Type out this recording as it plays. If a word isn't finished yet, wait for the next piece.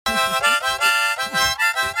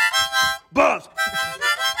Buffs!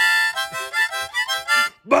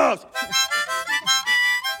 Buffs!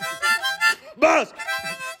 Buffs!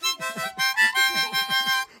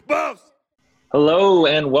 Buffs! Hello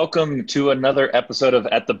and welcome to another episode of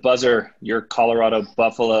At the Buzzer, your Colorado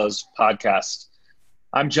Buffaloes podcast.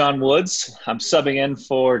 I'm John Woods. I'm subbing in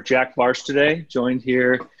for Jack Barsh today, joined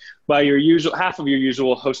here by half of your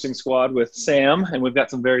usual hosting squad with Sam, and we've got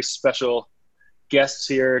some very special guests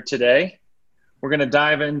here today. We're going to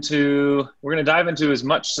dive into as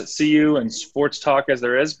much CU and sports talk as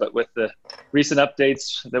there is, but with the recent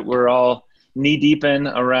updates that we're all knee deep in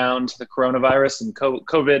around the coronavirus and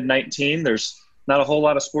COVID-19, there's not a whole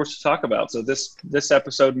lot of sports to talk about. So this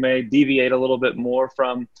episode may deviate a little bit more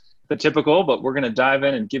from the typical, but we're going to dive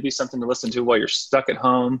in and give you something to listen to while you're stuck at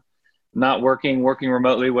home, not working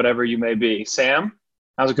remotely, whatever you may be. Sam,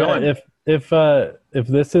 how's it going? Yeah, if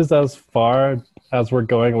this is as far as we're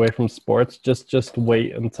going away from sports, just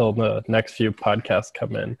wait until the next few podcasts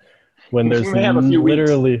come in when there's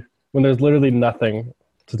literally nothing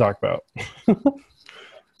to talk about.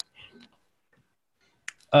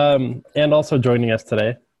 And also joining us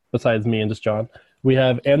today, besides me and just John, we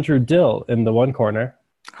have Andrew Dill in the one corner.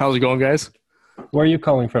 How's it going, guys? Where are you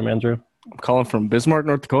calling from, Andrew? I'm calling from Bismarck,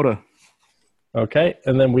 North Dakota. Okay,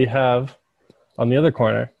 and then we have on the other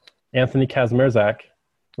corner, Anthony Kazmierzak.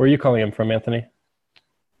 Where are you calling him from, Anthony?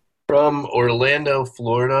 From Orlando,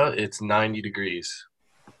 Florida. It's 90 degrees.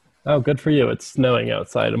 Oh, good for you. It's snowing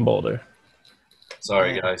outside in Boulder.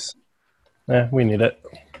 Sorry, guys. We need it.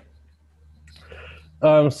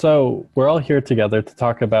 So we're all here together to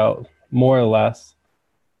talk about, more or less,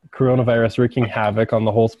 coronavirus wreaking havoc on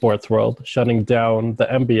the whole sports world, shutting down the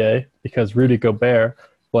NBA because Rudy Gobert,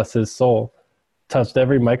 bless his soul, touched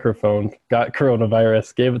every microphone, got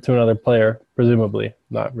coronavirus, gave it to another player, presumably.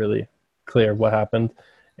 Not really clear what happened.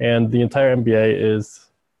 And the entire NBA is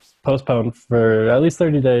postponed for at least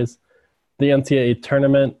 30 days. The NCAA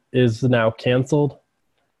tournament is now canceled.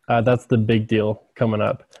 That's the big deal coming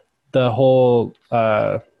up. The whole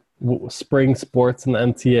spring sports in the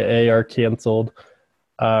NCAA are canceled.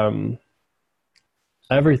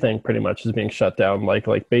 Everything pretty much is being shut down.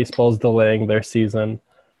 Like baseball's delaying their season,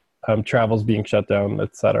 travel's being shut down,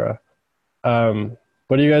 etc.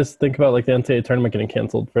 What do you guys think about like the NCAA tournament getting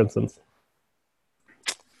canceled, for instance?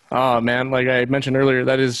 Oh man, like I mentioned earlier,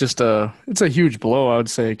 that is it's a huge blow, I would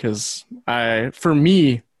say, because for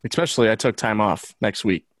me especially, I took time off next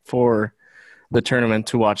week for the tournament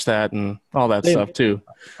to watch that and all that stuff too.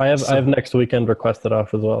 I have next weekend requested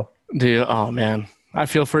off as well. Do you? Oh man, I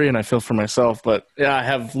feel for you and I feel for myself, but yeah, I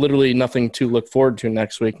have literally nothing to look forward to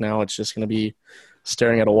next week now. It's just going to be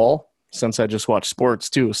staring at a wall since I just watched sports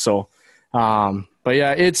too. So, but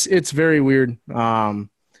yeah, it's very weird.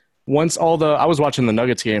 I was watching the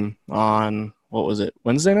Nuggets game on, what was it,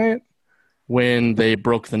 Wednesday night? When they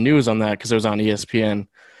broke the news on that because it was on ESPN.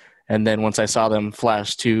 And then once I saw them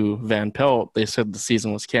flash to Van Pelt, they said the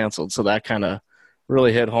season was canceled. So that kind of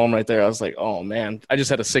really hit home right there. I was like, oh, man. I just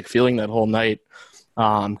had a sick feeling that whole night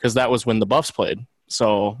because that was when the Buffs played.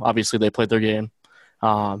 So obviously they played their game.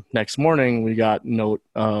 Next morning, we got note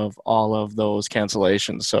of all of those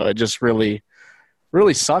cancellations. So it just really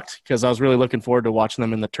sucked because I was really looking forward to watching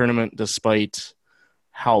them in the tournament despite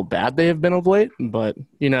how bad they have been of late. But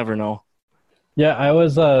you never know. Yeah, I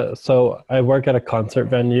was so I work at a concert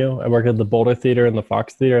venue. I work at the Boulder Theater and the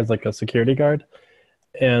Fox Theater as like a security guard.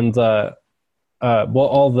 And all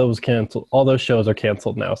those shows are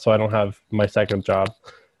canceled now, so I don't have my second job.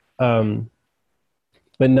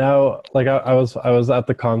 But now, like I was at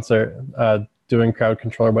the concert doing crowd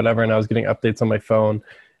control or whatever, and I was getting updates on my phone,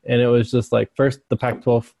 and it was just like first the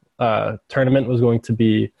Pac-12 tournament was going to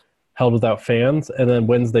be held without fans, and then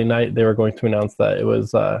Wednesday night they were going to announce that it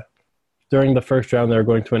was during the first round they were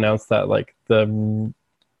going to announce that like the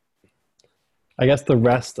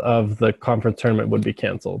rest of the conference tournament would be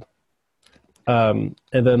canceled, and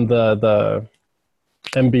then the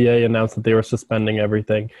NBA announced that they were suspending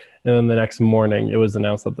everything. And then the next morning, it was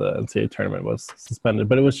announced that the NCAA tournament was suspended.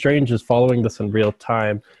 But it was strange just following this in real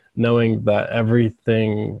time, knowing that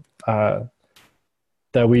everything that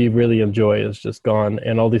we really enjoy is just gone.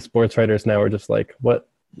 And all these sports writers now are just like, what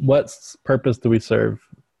purpose do we serve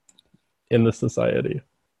in this society?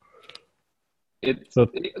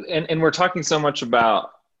 And we're talking so much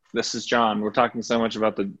about, this is John, we're talking so much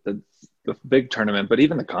about the big tournament, but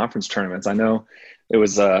even the conference tournaments, I know it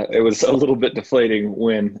was a little bit deflating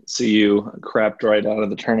when CU crapped right out of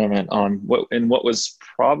the tournament on what was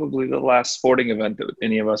probably the last sporting event that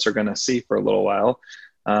any of us are going to see for a little while.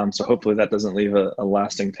 So hopefully that doesn't leave a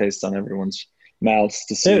lasting taste on everyone's mouths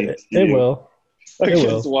to see. It will.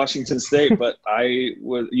 against Washington State. But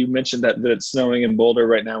you mentioned that it's snowing in Boulder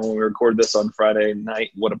right now when we record this on Friday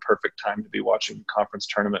night. What a perfect time to be watching conference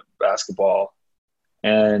tournament basketball.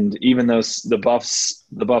 And even though the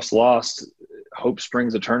Buffs lost, hope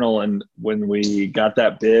springs eternal. And when we got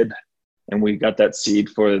that bid and we got that seed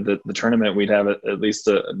for the tournament, we'd have at least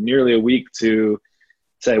nearly a week to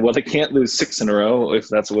say, well, they can't lose 6 in a row if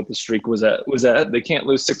that's what the streak was at. They can't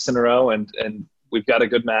lose 6 in a row, and we've got a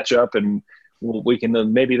good matchup, and we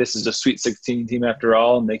can maybe this is a Sweet 16 team after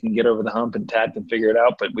all, and they can get over the hump, and Tad can figure it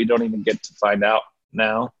out. But we don't even get to find out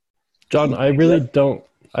now. John, I really don't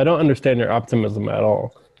understand your optimism at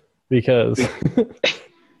all, because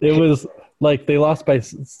it was like they lost by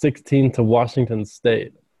 16 to Washington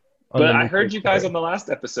State. But I heard you guys on the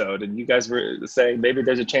last episode, and you guys were saying maybe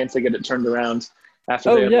there's a chance they get it turned around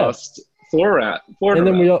after they had lost 4 and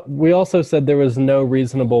then we also said there was no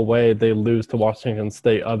reasonable way they lose to Washington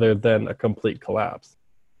State other than a complete collapse.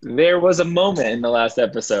 There was a moment in the last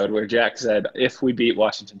episode where Jack said, if we beat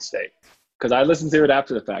Washington State, because I listened to it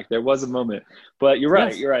after the fact. There was a moment. But you're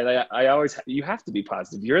right. Yes. You're right. I always – you have to be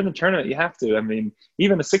positive. You're in the tournament. You have to. I mean,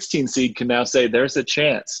 even a 16 seed can now say there's a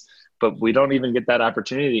chance, but we don't even get that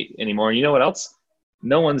opportunity anymore. And you know what else?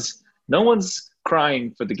 No one's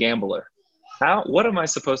crying for the gambler. What am I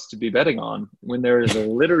supposed to be betting on when there is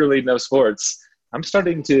literally no sports? I'm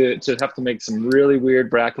starting to have to make some really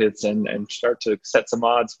weird brackets and start to set some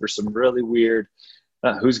odds for some really weird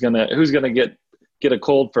who's gonna get a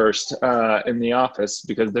cold first in the office,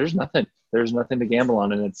 because there's nothing to gamble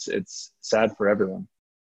on, and it's sad for everyone.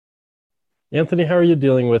 Anthony, how are you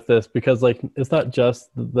dealing with this? Because it's not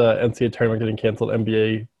just the NCAA tournament getting canceled,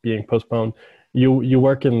 NBA being postponed. You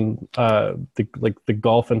work in the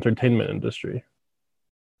golf entertainment industry.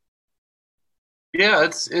 Yeah,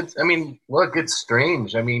 it's. I mean, look, it's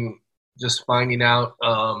strange. I mean, just finding out.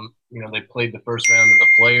 They played the first round of the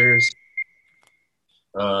Players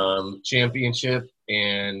Championship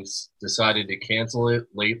and decided to cancel it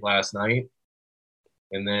late last night,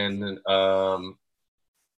 and then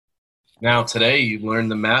now today you learn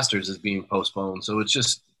the Masters is being postponed. So it's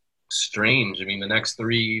just strange. I mean, the next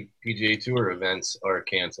 3 PGA Tour events are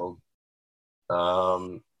canceled,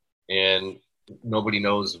 and nobody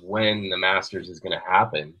knows when the Masters is going to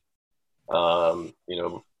happen.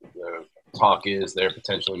 The talk is they're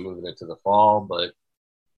potentially moving it to the fall, but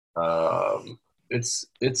it's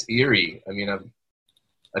eerie. I mean,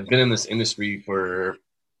 I've been in this industry for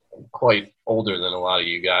quite older than a lot of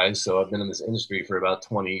you guys, so I've been in this industry for about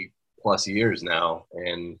 20 plus years now,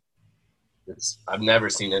 and I've never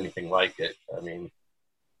seen anything like it. I mean,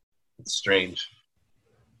 it's strange.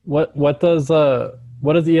 What does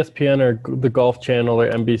ESPN or the Golf Channel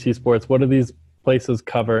or NBC Sports, what do these places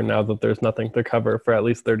cover now that there's nothing to cover for at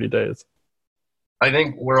least 30 days? I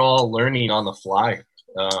think we're all learning on the fly.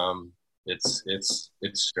 It's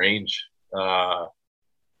strange.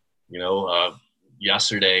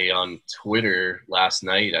 Yesterday on Twitter last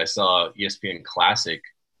night, I saw ESPN Classic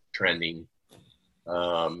trending.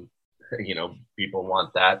 People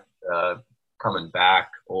want that coming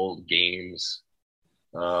back, old games,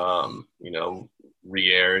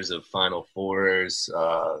 re-airs of Final Fours.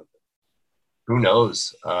 Who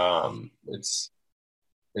knows? It's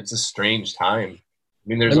a strange time. I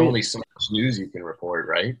mean, there's only so much news you can report,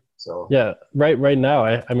 right? So yeah, right now,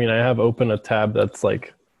 I have open a tab that's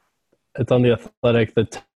it's on The Athletic,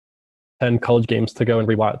 the 10 college games to go and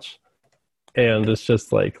rewatch. And it's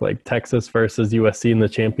just like Texas versus USC in the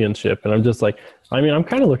championship. And I'm just I'm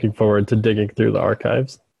kind of looking forward to digging through the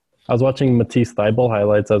archives. I was watching Matisse Thybulle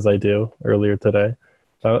highlights, as I do, earlier today.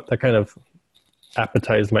 That kind of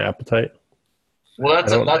appetized my appetite. Well,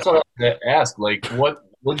 that's what I was going to ask. What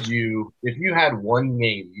would you, if you had one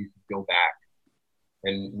game you could go back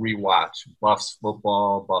and rewatch, Buffs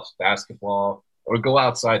football, Buffs basketball, or go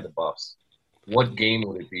outside the Buffs, what game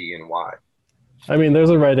would it be and why? I mean, there's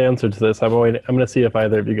a right answer to this. I'm going to see if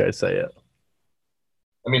either of you guys say it.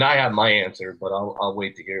 I mean, I have my answer, but I'll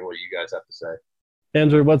wait to hear what you guys have to say.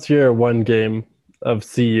 Andrew, what's your one game of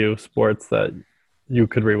CU sports that you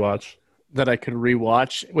could rewatch? That I could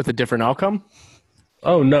rewatch with a different outcome?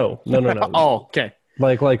 Oh, no. Oh, okay.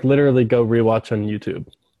 Like literally go rewatch on YouTube.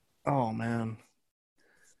 Oh, man.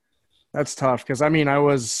 That's tough because, I mean, I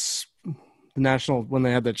was the national when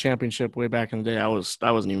they had the championship way back in the day. I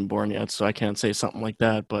wasn't even born yet, so I can't say something like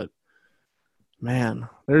that. But, man,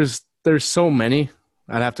 there's so many.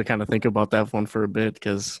 I'd have to kind of think about that one for a bit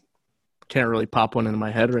because I can't really pop one into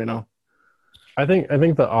my head right now. I think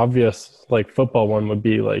the obvious football one would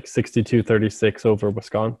be 62-36 over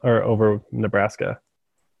Wisconsin or over Nebraska.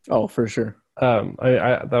 Oh, for sure.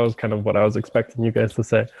 I that was kind of what I was expecting you guys to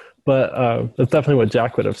say, but that's definitely what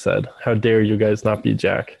Jack would have said. How dare you guys not be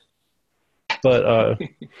Jack? But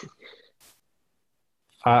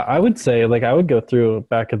I would say, like, I would go through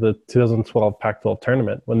back at the 2012 Pac-12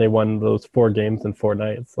 tournament when they won those 4 games in 4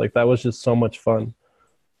 nights. Like, that was just so much fun.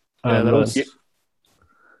 Yeah, that was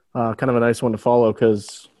kind of a nice one to follow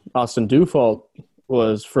because Austin Dufault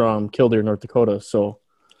was from Killdeer, North Dakota. So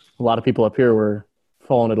a lot of people up here were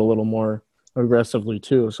following it a little more aggressively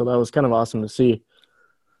too. So that was kind of awesome to see.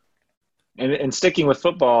 And sticking with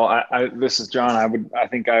football, this is John. I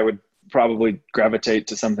think I would probably gravitate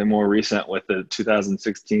to something more recent with the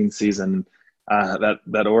 2016 season.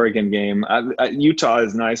 That Oregon game. Utah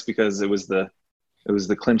is nice because it was the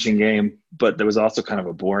clinching game, but there was also kind of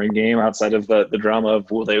a boring game outside of the drama of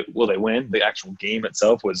will they win. The actual game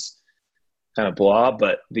itself was kind of blah,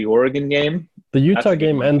 but the Oregon game, the Utah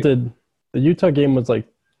game ended. The Utah game was like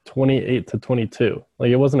 28-22.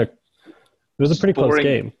 Like it was a pretty close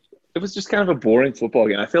game. It was just kind of a boring football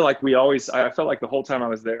game. I feel like I felt like the whole time I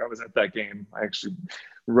was there, I was at that game. I actually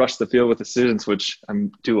rushed the field with the students, which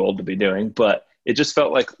I'm too old to be doing, but it just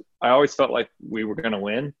felt like I always felt like we were going to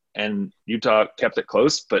win, and Utah kept it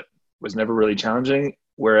close, but was never really challenging.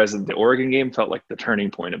 Whereas the Oregon game felt like the turning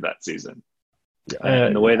point of that season.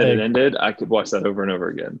 And the way that it ended, I could watch that over and over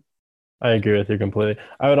again. I agree with you completely.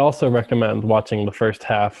 I would also recommend watching the first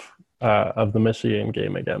half of the Michigan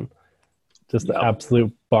game again. Just the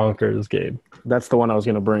absolute bonkers game. That's the one I was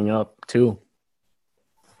going to bring up too.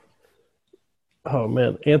 Oh,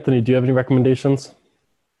 man. Anthony, do you have any recommendations?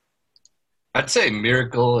 I'd say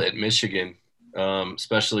Miracle at Michigan,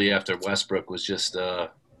 especially after Westbrook was just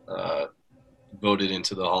voted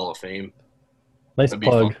into the Hall of Fame. Nice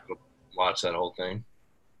plug. Watch that whole thing.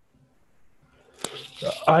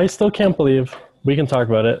 I still can't believe we can talk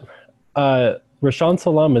about it. Rashaan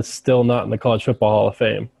Salam is still not in the College Football Hall of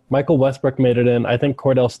Fame. Michael Westbrook made it in. I think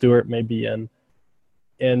Cordell Stewart may be in.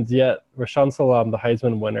 And yet Rashaan Salam, the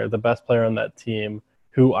Heisman winner, the best player on that team,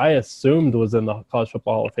 who I assumed was in the College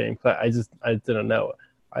Football Hall of Fame, I didn't know.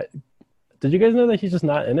 Did you guys know that he's just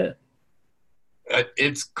not in it?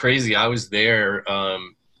 It's crazy. I was there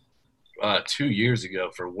 2 years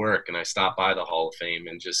ago for work, and I stopped by the Hall of Fame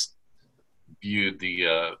and just viewed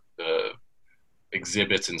the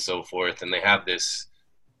exhibits and so forth. And they have these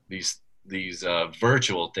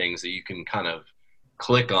virtual things that you can kind of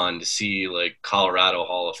click on to see, like Colorado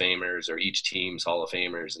Hall of Famers or each team's Hall of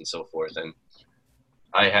Famers and so forth. And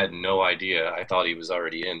I had no idea. I thought he was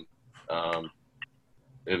already in.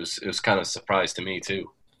 It was kind of a surprise to me too.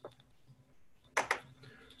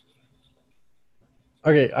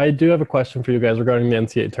 Okay, I do have a question for you guys regarding the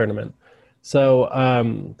NCAA tournament. So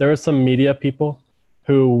there were some media people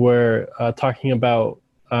who were talking about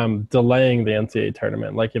delaying the NCAA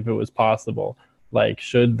tournament, like if it was possible. Like,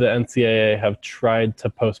 should the NCAA have tried to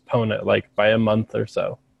postpone it, like by a month or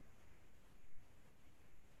so?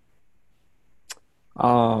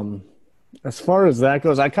 As far as that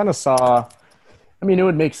goes, I kind of saw. I mean, it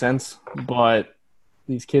would make sense, but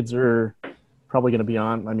these kids are probably going to be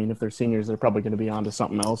on. I mean, if they're seniors, they're probably going to be on to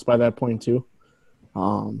something else by that point too.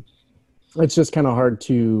 It's just kind of hard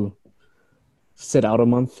to sit out a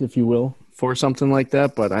month, if you will, for something like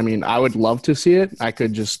that. But I mean, I would love to see it. I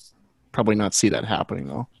could just probably not see that happening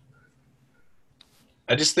though.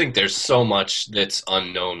 I just think there's so much that's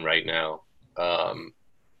unknown right now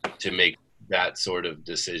to make that sort of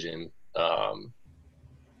decision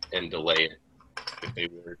and delay it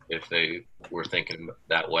if they were thinking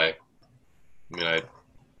that way. I mean,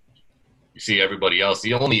 you see everybody else.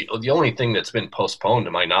 The only thing that's been postponed,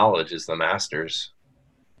 to my knowledge, is the Masters.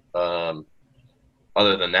 Other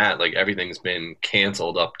than that, like everything's been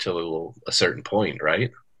canceled up till a certain point,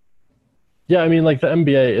 right? Yeah, I mean, like the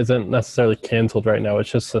NBA isn't necessarily canceled right now;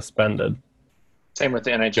 it's just suspended. Same with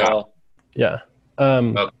the NHL. Yeah.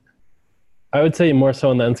 I would say more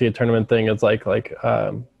so in the NCAA tournament thing is like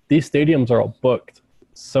these stadiums are all booked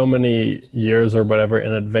so many years or whatever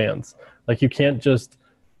in advance. Like you can't just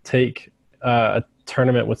take a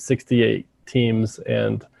tournament with 68 teams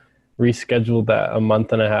and reschedule that a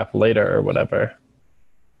month and a half later or whatever.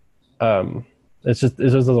 It just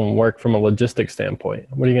doesn't work from a logistics standpoint.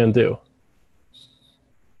 What are you going to do?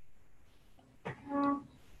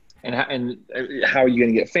 And how are you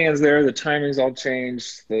going to get fans there? The timing's all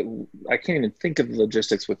changed. I can't even think of the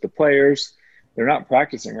logistics with the players. They're not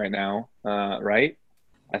practicing right now, right?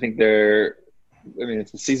 I think the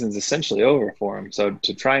season's essentially over for them. So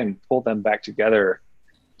to try and pull them back together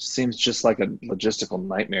seems just like a logistical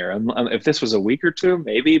nightmare. If this was a week or two,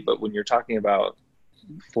 maybe, but when you're talking about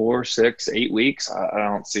 4, 6, 8 weeks, I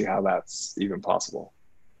don't see how that's even possible.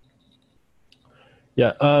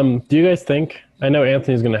 Yeah. Do you guys think, I know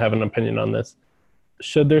Anthony's going to have an opinion on this,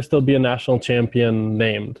 should there still be a national champion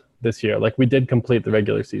named this year? Like we did complete the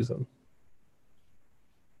regular season.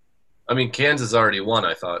 I mean, Kansas already won,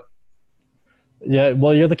 I thought. Yeah,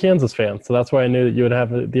 well, you're the Kansas fan, so that's why I knew that you would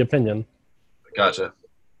have the opinion. Gotcha.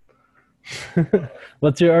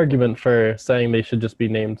 What's your argument for saying they should just be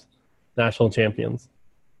named national champions?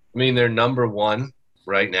 I mean, they're number one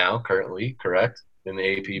right now, currently, correct, in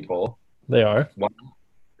the AP poll. They are.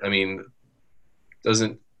 I mean,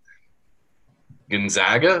 doesn't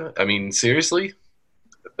Gonzaga? I mean, seriously?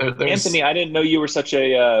 Anthony, I didn't know you were such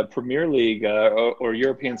a Premier League or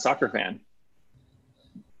European soccer fan.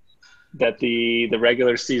 That the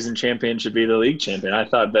regular season champion should be the league champion. I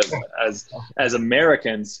thought that as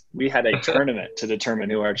Americans, we had a tournament to determine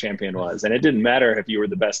who our champion was. And it didn't matter if you were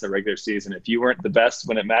the best in the regular season. If you weren't the best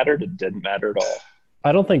when it mattered, it didn't matter at all.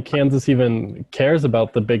 I don't think Kansas even cares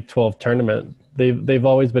about the Big 12 tournament. They've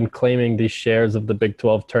always been claiming these shares of the Big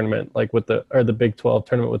 12 tournament, like the Big 12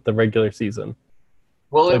 tournament with the regular season.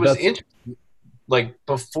 Well, like it was interesting. Like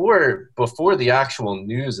before the actual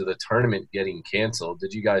news of the tournament getting canceled,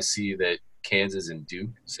 did you guys see that Kansas and Duke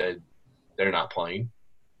said they're not playing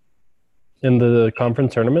in the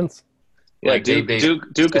conference tournaments? Yeah, like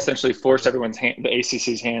Duke essentially forced everyone's the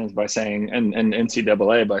ACC's hands by saying, and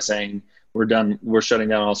NCAA by saying, we're done. We're shutting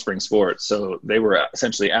down all spring sports. So they were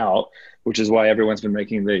essentially out, which is why everyone's been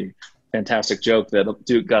making the fantastic joke that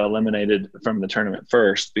Duke got eliminated from the tournament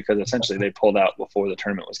first because essentially they pulled out before the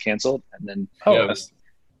tournament was canceled. And then I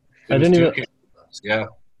didn't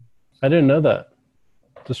know that.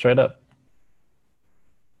 Just straight up.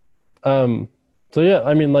 So yeah,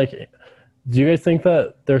 I mean, like, do you guys think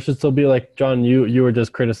that there should still be, like, John, you were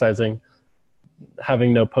just criticizing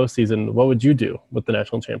having no postseason. What would you do with the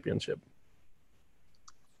national championship?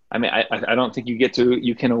 I mean, I don't think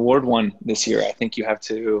you can award one this year. I think you have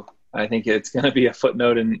to. I think it's going to be a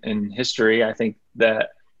footnote in history. I think that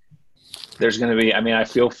there's going to be. I mean, I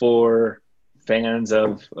feel for fans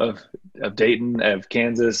of Dayton, of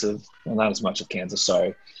Kansas, not as much of Kansas,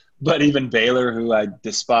 sorry, but even Baylor, who I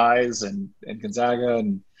despise, and Gonzaga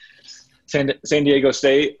and San Diego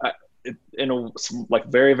State. In a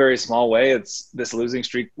very, very small way, this losing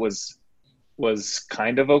streak was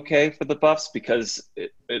kind of okay for the Buffs because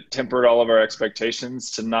it tempered all of our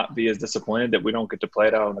expectations to not be as disappointed that we don't get to play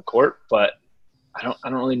it out on the court. But I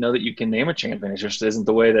don't really know that you can name a champion. It just isn't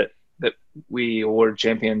the way that we award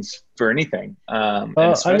champions for anything, and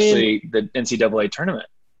especially the NCAA tournament.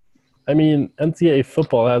 I mean, NCAA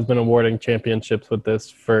football has been awarding championships with this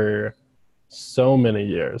for so many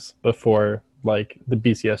years before, like, the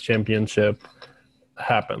BCS championship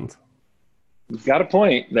happened. You've got a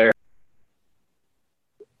point there.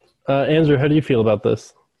 Andrew, how do you feel about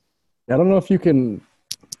this? I don't know if you can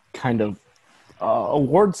kind of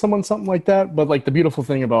award someone something like that, but, like, the beautiful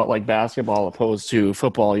thing about, like, basketball opposed to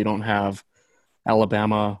football, you don't have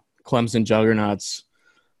Alabama, Clemson juggernauts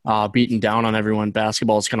beating down on everyone.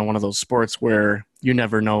 Basketball is kind of one of those sports where you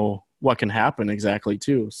never know what can happen exactly,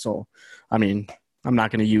 too. So, I mean, I'm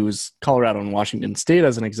not going to use Colorado and Washington State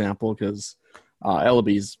as an example because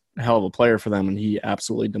Ellaby's a hell of a player for them, and he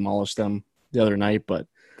absolutely demolished them the other night. But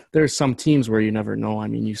there's some teams where you never know. I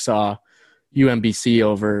mean, you saw UMBC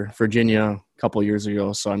over Virginia a couple years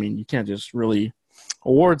ago. So, I mean, you can't just really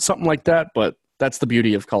award something like that, but that's the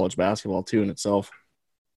beauty of college basketball, too, in itself.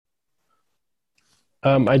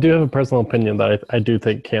 I do have a personal opinion that I do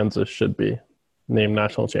think Kansas should be named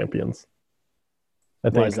national champions.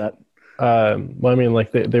 Why is that? Well, I mean,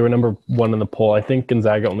 like, they were number one in the poll. I think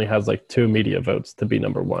Gonzaga only has, like, 2 media votes to be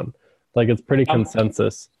number one. Like, it's pretty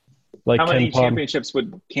consensus. Like, how many championships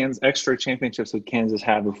extra championships would Kansas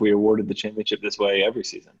have if we awarded the championship this way every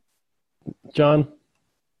season? John?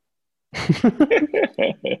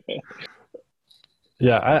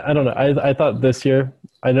 Yeah, I don't know. I thought this year,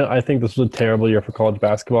 I think this was a terrible year for college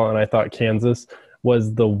basketball, and I thought Kansas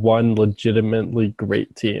was the one legitimately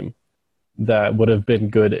great team that would have been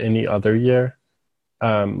good any other year.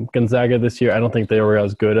 Gonzaga this year, I don't think they were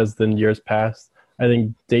as good as in years past. I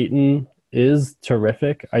think Dayton is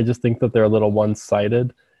terrific. I just think that they're a little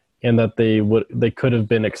one-sided and that they could have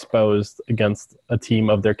been exposed against a team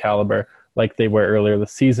of their caliber like they were earlier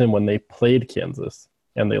this season when they played Kansas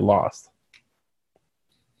and they lost.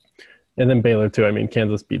 And then Baylor too. I mean,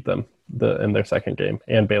 Kansas beat them in their second game,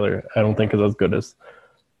 and Baylor I don't think is as good as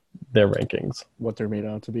their rankings. What they're made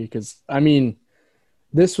out to be. Because, I mean,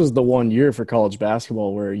 this was the one year for college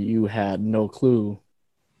basketball where you had no clue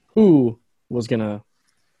who was going to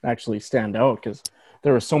actually stand out because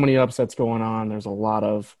there were so many upsets going on. There's a lot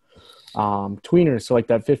of tweeners, so like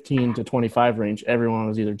that 15 to 25 range, everyone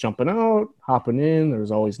was either jumping out, hopping in. There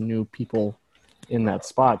was always new people in that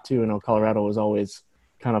spot too. I know Colorado was always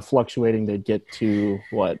kind of fluctuating to get to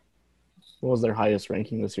what was their highest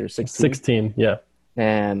ranking this year? 16, yeah.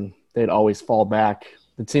 And they'd always fall back.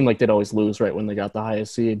 It seemed like they'd always lose right when they got the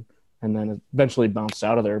highest seed, and then eventually bounced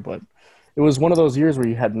out of there. But it was one of those years where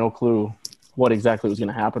you had no clue what exactly was going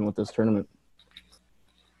to happen with this tournament.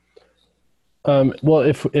 Well,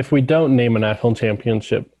 if we don't name a national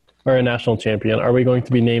championship or a national champion, are we going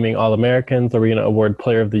to be naming All-Americans? Are we going to award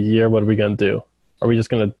Player of the Year? What are we going to do? Are we just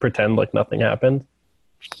going to pretend like nothing happened?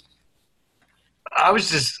 I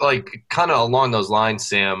was just like kind of along those lines,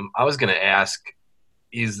 Sam. I was going to ask,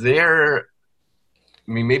 is there,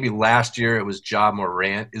 I mean, maybe last year it was Ja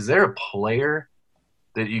Morant. Is there a player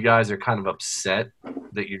that you guys are kind of upset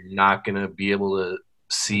that you're not going to be able to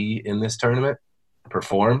see in this tournament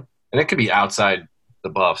perform? And it could be outside the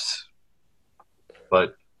Buffs,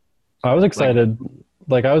 but I was excited.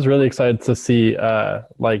 I was really excited to see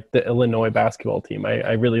like the Illinois basketball team.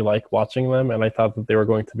 I really like watching them, and I thought that they were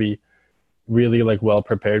going to be really like well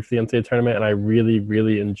prepared for the NCAA tournament. And I really,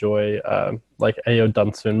 really enjoy like Ayo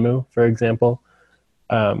Dosunmu, for example.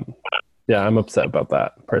 Yeah, I'm upset about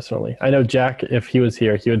that personally. I know Jack, if he was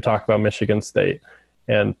here, he would talk about Michigan State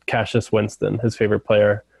and Cassius Winston, his favorite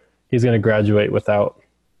player. He's going to graduate without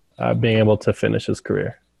being able to finish his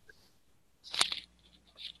career.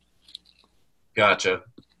 gotcha.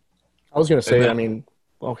 I was going to say, I mean,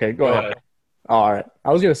 okay, go ahead. All right.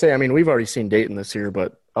 I was going to say, I mean, we've already seen Dayton this year,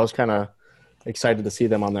 but I was kind of excited to see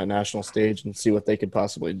them on that national stage and see what they could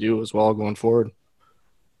possibly do as well going forward.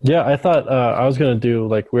 Yeah, I thought I was going to do,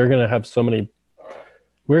 like, we're going to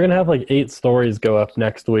have like 8 stories go up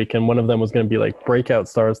next week, and one of them was going to be like breakout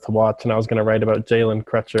stars to watch, and I was going to write about Jalen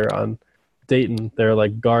Crutcher on Dayton, their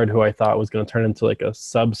like guard, who I thought was going to turn into like a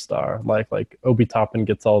sub-star, like Obi Toppin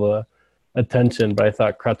gets all the attention, but I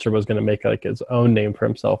thought Crutcher was going to make like his own name for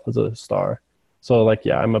himself as a star. So like,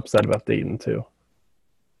 yeah, I'm upset about Dayton too.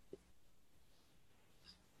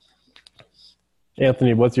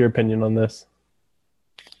 Anthony, what's your opinion on this?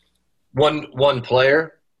 One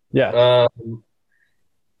player. Yeah.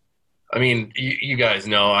 I mean, you guys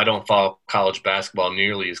know I don't follow college basketball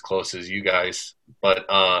nearly as close as you guys, but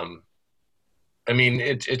I mean,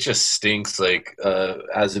 it just stinks. Like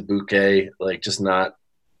Azubuike, like just not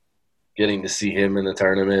getting to see him in the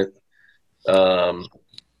tournament.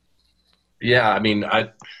 Yeah, I mean,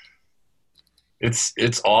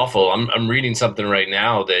 it's awful. I'm reading something right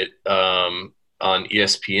now that on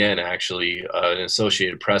ESPN, actually, an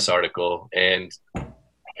Associated Press article, and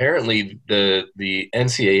apparently the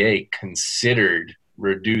NCAA considered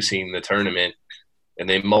reducing the tournament, and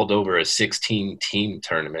they mulled over a 16-team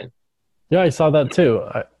tournament. Yeah, I saw that too.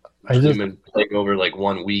 I just been playing over like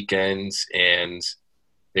one weekend, and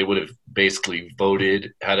they would have basically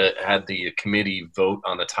voted, had the committee vote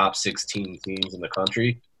on the top 16 teams in the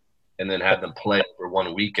country, and then had them play over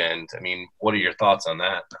one weekend. I mean, what are your thoughts on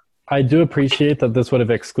that? I do appreciate that this would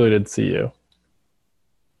have excluded CU.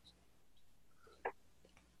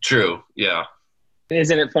 True. Yeah.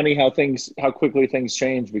 Isn't it funny how quickly things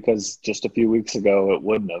change? Because just a few weeks ago, it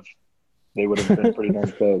wouldn't have. They would have been pretty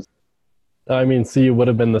darn close. I mean, CU would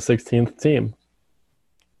have been the 16th team.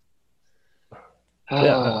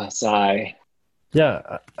 Ah, sigh.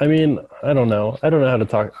 Yeah, I mean, I don't know. I don't know how to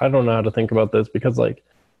talk. I don't know how to think about this because, like,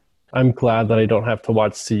 I'm glad that I don't have to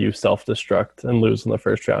watch CU self-destruct and lose in the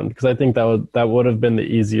first round, because I think that would have been the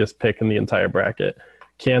easiest pick in the entire bracket.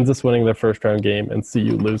 Kansas winning their first round game and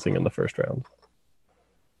CU losing in the first round.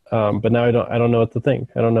 But now I don't know what to think.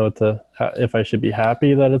 I don't know if I should be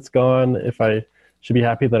happy that it's gone, if I should be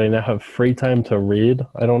happy that I now have free time to read.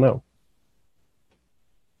 I don't know.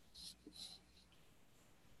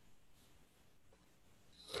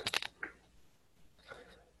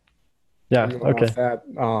 Yeah, okay.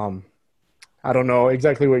 I don't know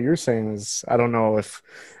exactly what you're saying is, I don't know if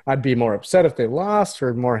I'd be more upset if they lost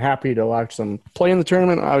or more happy to watch them play in the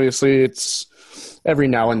tournament. Obviously, it's every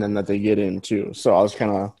now and then that they get in too. So I was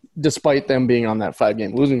kind of, despite them being on that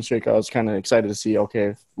 5-game losing streak, I was kind of excited to see,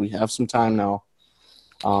 okay, we have some time now.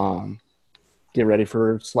 Get ready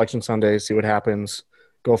for Selection Sunday, see what happens,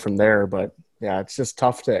 go from there. But yeah, it's just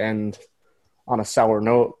tough to end on a sour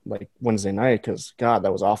note like Wednesday night, because God,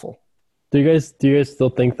 that was awful. Do you guys still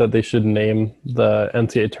think that they should name the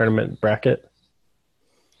NCAA tournament bracket?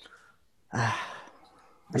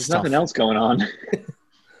 There's nothing else going on.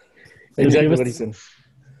 Exactly what he said.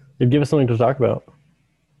 It'd give us something to talk about.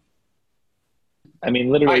 I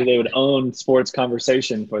mean, literally, they would own sports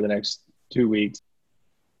conversation for the next 2 weeks.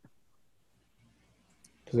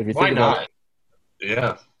 Because if you Why think not? about it,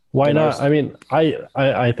 Yeah. Why not? I mean,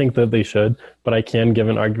 I think that they should, but I can give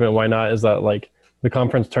an argument why not. Is that like the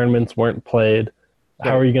conference tournaments weren't played?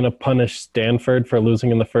 How are you going to punish Stanford for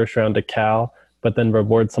losing in the first round to Cal, but then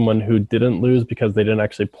reward someone who didn't lose because they didn't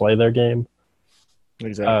actually play their game?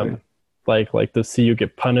 Exactly. Like to see you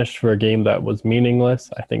get punished for a game that was meaningless.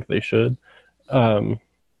 I think they should. And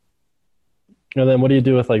then what do you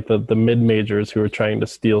do with like the mid majors who are trying to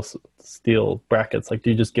steal brackets? Like, do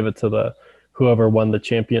you just give it to the whoever won the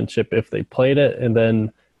championship if they played it, and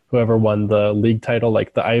then whoever won the league title,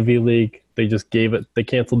 like the Ivy League, they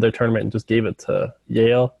canceled their tournament and just gave it to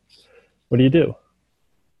Yale? What do you do?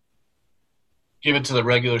 Give it to the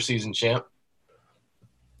regular season champ.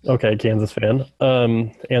 Okay, Kansas fan.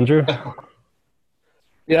 Andrew?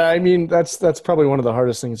 Yeah, I mean that's probably one of the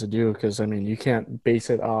hardest things to do because I mean you can't base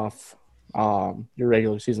it off your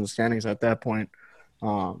regular season standings at that point.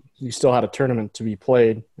 You still had a tournament to be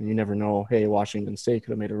played, and you never know. Hey, Washington State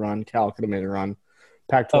could have made a run. Cal could have made a run.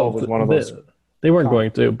 Pac-12 was one of those. They weren't going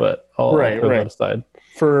to, but I'll put that aside.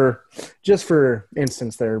 For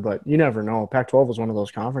instance there, but you never know. Pac-12 was one of those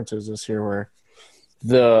conferences this year where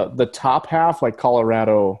the top half, like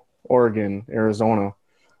Colorado, Oregon, Arizona,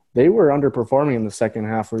 they were underperforming in the second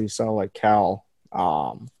half where you saw like Cal,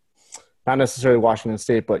 not necessarily Washington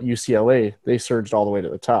State, but UCLA, they surged all the way to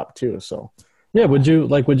the top too. So yeah, would you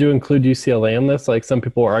include UCLA in this? Like some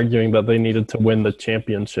people are arguing that they needed to win the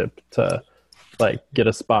championship to like get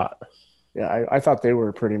a spot. Yeah, I thought they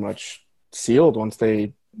were pretty much sealed once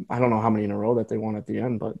I don't know how many in a row that they won at the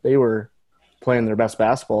end, but they were playing their best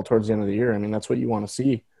basketball towards the end of the year. I mean, that's what you want to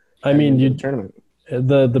see. I mean, tournament.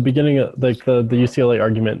 The beginning of like the UCLA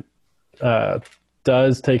argument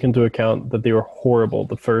does take into account that they were horrible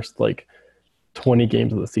the first like 20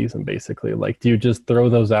 games of the season, basically. Like, do you just throw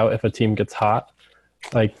those out if a team gets hot?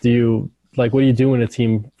 Like, what do you do when a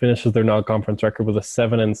team finishes their non-conference record with a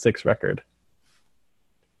 7-6 record?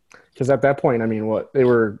 Because at that point, I mean,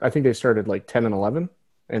 I think they started like 10-11,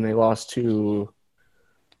 and they lost to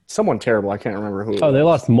someone terrible. I can't remember who. They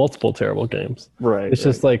lost multiple terrible games. Right. It's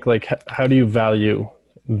just like how do you value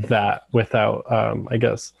that without? I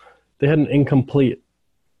guess they had an incomplete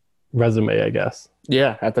resume. I guess.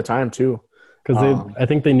 Yeah, at the time too. Because I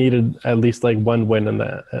think they needed at least like one win in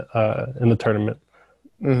the tournament.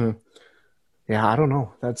 Mm-hmm. Yeah, I don't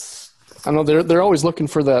know. I know they're always looking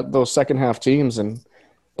for those second half teams,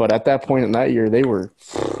 but at that point in that year they were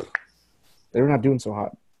not doing so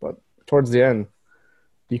hot. But towards the end,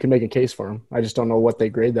 you can make a case for them. I just don't know what they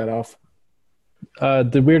grade that off.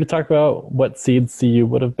 Did we already talk about what seed CU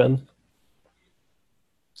would have been?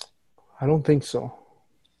 I don't think so.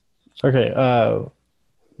 Okay.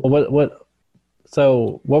 What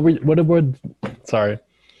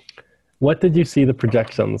did you see the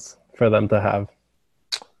projections for them to have?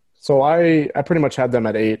 So I pretty much had them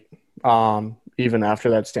at 8, even after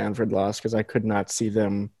that Stanford loss, because I could not see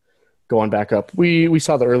them going back up. We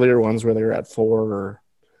saw the earlier ones where they were at 4, or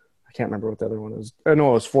I can't remember what the other one was. I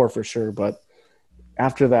know it was 4 for sure, but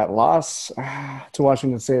after that loss to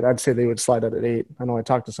Washington State, I'd say they would slide out at 8. I know I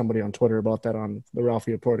talked to somebody on Twitter about that on the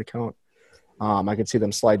Ralphie Laporte account. I could see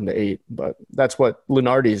them sliding to 8, but that's what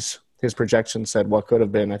Lunardi's his projection said what could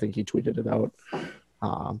have been. I think he tweeted it out.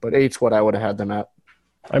 But 8's what I would have had them at.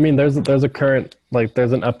 I mean, there's a current, like,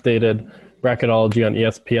 there's an updated bracketology on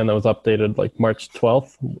ESPN that was updated like March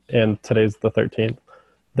 12th, and today's the 13th,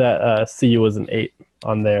 that CU was an 8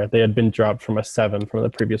 on there. They had been dropped from a 7 from the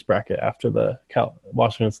previous bracket after the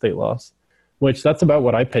Washington State loss, which that's about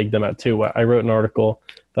what I pegged them at too. I wrote an article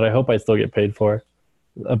that I hope I still get paid for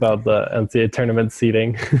about the NCAA tournament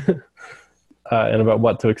seeding and about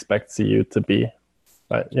what to expect CU to be.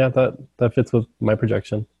 But yeah, that fits with my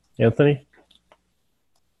projection. Anthony?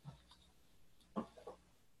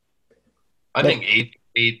 I think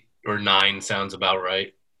 8 or 9 sounds about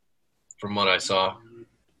right from what I saw.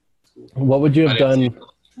 What would you have done?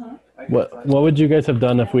 What would you guys have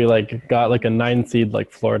done if we like got like a 9 seed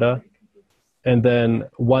like Florida, and then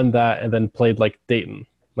won that, and then played like Dayton?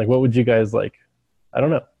 Like, what would you guys like? I don't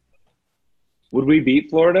know. Would we beat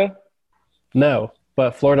Florida? No,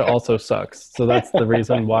 but Florida also sucks, so that's the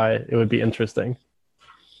reason why it would be interesting.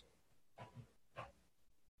 I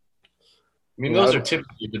mean, those are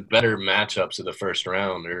typically the better matchups of the first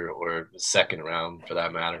round or the second round for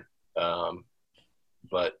that matter.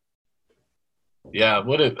 But yeah,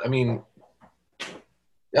 I mean, I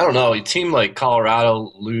don't know. A team like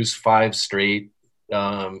Colorado lose 5 straight.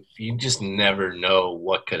 You just never know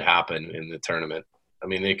what could happen in the tournament. I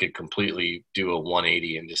mean, they could completely do a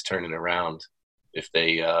 180 and just turn it around if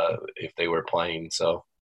they were playing. So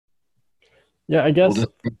yeah, I guess we'll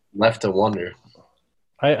just be left to wonder.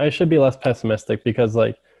 I should be less pessimistic because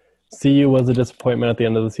like CU was a disappointment at the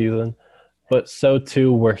end of the season, but so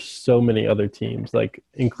too were so many other teams, like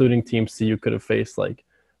including teams CU could have faced, like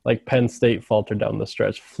Penn State faltered down the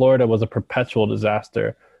stretch. Florida was a perpetual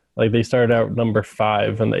disaster. Like they started out number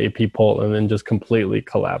 5 in the AP poll and then just completely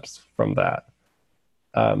collapsed from that.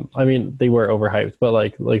 I mean, they were overhyped, but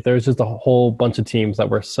like there's just a whole bunch of teams that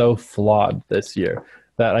were so flawed this year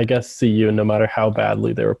that I guess CU, no matter how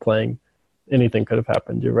badly they were playing, anything could have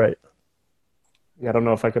happened. You're right. Yeah, I don't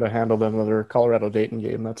know if I could have handled another Colorado-Dayton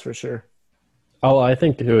game, that's for sure. Oh, I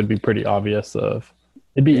think it would be pretty obvious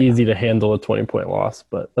it'd be easy to handle a 20-point loss,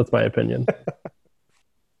 but that's my opinion.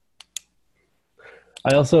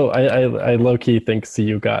 I low-key think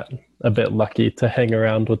CU got a bit lucky to hang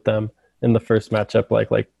around with them in the first matchup.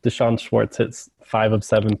 Like Deshaun Schwartz hits 5 of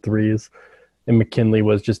 7 threes, and McKinley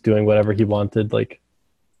was just doing whatever he wanted. Like,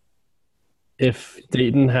 if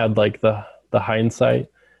Dayton had like the hindsight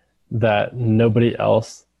that nobody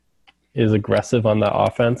else is aggressive on that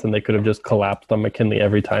offense and they could have just collapsed on McKinley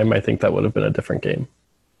every time, I think that would have been a different game.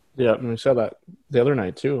 Yeah, and we saw that the other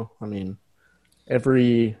night too. I mean,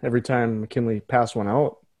 every time McKinley passed one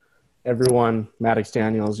out, everyone, Maddox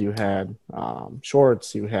Daniels, you had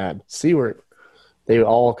Shorts, you had Seward, they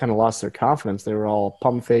all kind of lost their confidence. They were all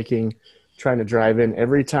pump faking, trying to drive in.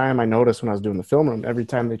 Every time I noticed when I was doing the film room, every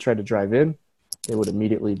time they tried to drive in, they would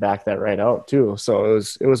immediately back that right out too. So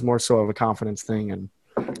it was more so of a confidence thing, and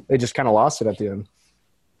they just kind of lost it at the end.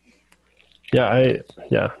 Yeah.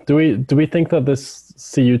 Do we think that this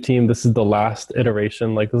CU team, this is the last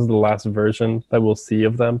iteration, like this is the last version that we'll see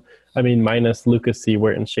of them? I mean, minus Lucas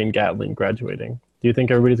Seward and Shane Gatling graduating. Do you think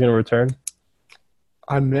everybody's going to return?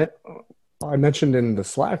 I mentioned in the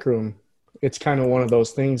Slack room, it's kind of one of those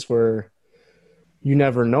things where you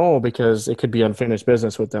never know because it could be unfinished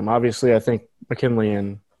business with them. Obviously, I think McKinley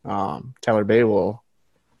and Tyler Bay will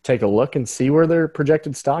take a look and see where their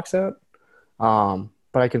projected stock's at.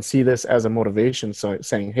 But I can see this as a motivation, so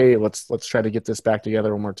saying, hey, let's try to get this back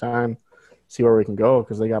together one more time, see where we can go,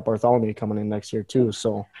 because they got Bartholomew coming in next year too.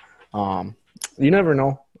 So you never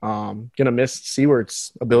know. Going to miss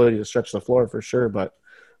Seward's ability to stretch the floor for sure, but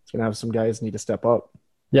it's going to have some guys need to step up.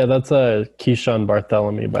 Yeah, that's Keyshawn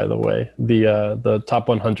Bartholomew, by the way, the top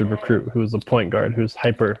 100 recruit who's a point guard who's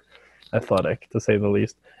hyper athletic, to say the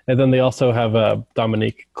least. And then they also have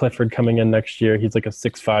Dominique Clifford coming in next year. He's like a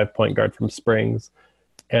 6'5" point guard from Springs.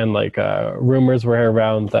 And like rumors were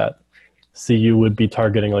around that CU would be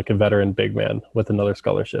targeting like a veteran big man with another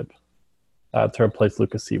scholarship to replace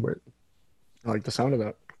Lucas Seward. I like the sound of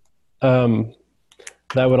that.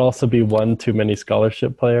 That would also be one too many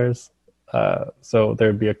scholarship players. So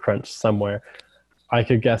there'd be a crunch somewhere. I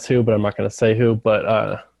could guess who, but I'm not going to say who, but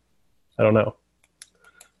I don't know.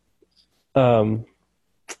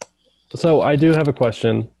 So I do have a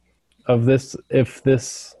question of this. If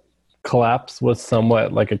this collapse was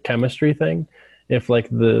somewhat like a chemistry thing, if like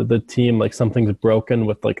the team, like something's broken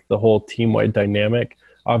with like the whole team-wide dynamic,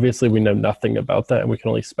 obviously we know nothing about that and we can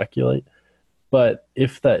only speculate. But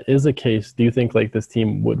if that is a case, do you think like this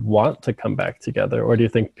team would want to come back together, or do you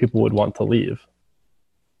think people would want to leave?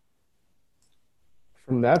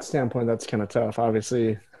 From that standpoint, that's kind of tough.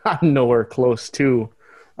 Obviously, I'm nowhere close to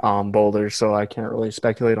Boulder, so I can't really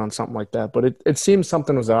speculate on something like that. But it seems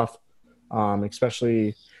something was off,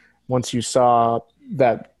 especially once you saw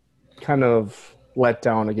that kind of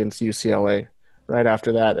letdown against UCLA. Right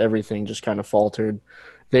after that, everything just kind of faltered.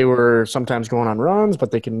 They were sometimes going on runs,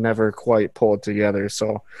 but they can never quite pull it together.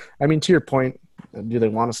 So, I mean, to your point, do they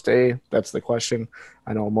want to stay? That's the question.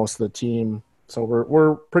 I know most of the team. So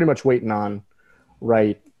we're pretty much waiting on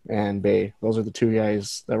Wright and Bay. Those are the two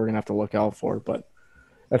guys that we're going to have to look out for. But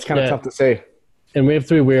that's kind of tough to say. And we have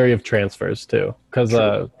to be wary of transfers too. Because,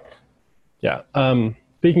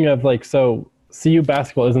 speaking of like, so CU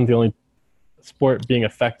basketball isn't the only sport being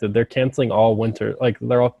affected. They're canceling all winter. Like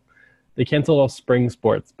they canceled all spring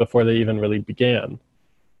sports before they even really began.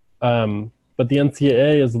 But the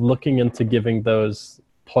NCAA is looking into giving those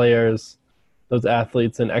players, those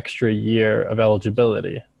athletes, an extra year of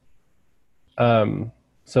eligibility.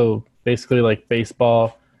 So basically like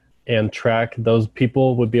baseball and track, those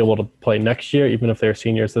people would be able to play next year, even if they're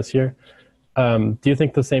seniors this year. Do you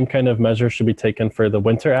think the same kind of measure should be taken for the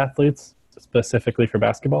winter athletes, specifically for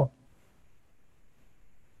basketball?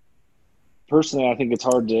 Personally, I think it's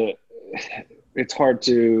hard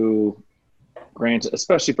to grant,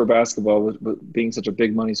 especially for basketball, with being such a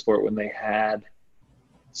big money sport, when they had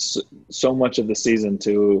so much of the season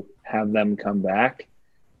to have them come back.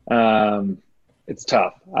 It's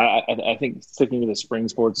tough. I think sticking to the spring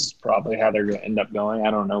sports is probably how they're going to end up going.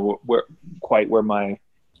 I don't know where my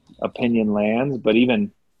opinion lands, but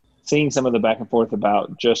even seeing some of the back and forth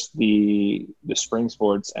about just the spring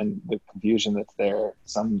sports and the confusion that's there.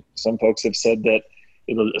 Some folks have said that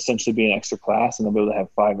it'll essentially be an extra class and they'll be able to have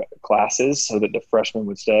 5 classes so that the freshmen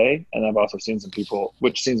would stay. And I've also seen some people,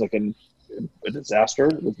 which seems like a disaster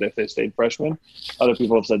if they stayed freshmen. Other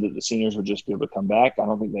people have said that the seniors would just be able to come back. I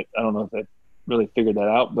don't know if they really figured that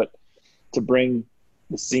out, but to bring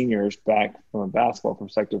the seniors back from a basketball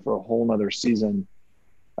perspective for a whole nother season,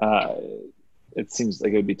 it seems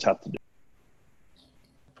like it would be tough to do.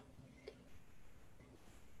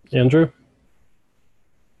 Andrew?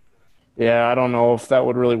 Yeah, I don't know if that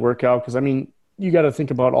would really work out because, I mean, you got to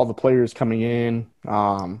think about all the players coming in,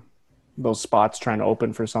 those spots trying to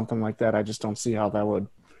open for something like that. I just don't see how that would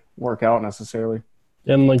work out necessarily.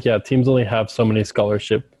 And, teams only have so many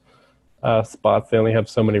scholarship spots. They only have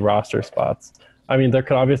so many roster spots. I mean, there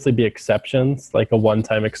could obviously be exceptions, like a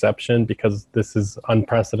one-time exception because this is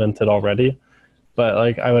unprecedented already.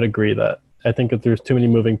 But, I would agree that I think if there's too many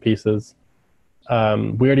moving pieces, we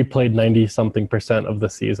already played 90-something% of the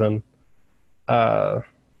season. I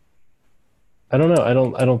don't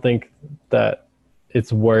know. I don't think that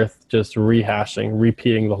it's worth just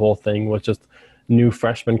repeating the whole thing with just new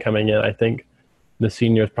freshmen coming in. I think the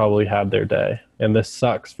seniors probably had their day, and this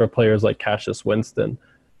sucks for players like Cassius Winston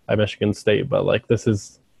at Michigan State. But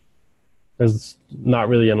there's not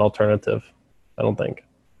really an alternative, I don't think.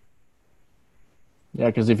 Yeah,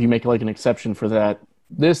 because if you make an exception for that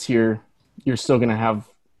this year, you're still going to have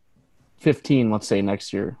 15, let's say,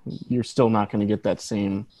 next year. You're still not going to get that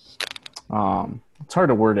same it's hard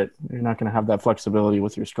to word it. You're not going to have that flexibility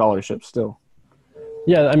with your scholarship still.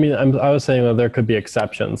 Yeah, I mean, I was saying that there could be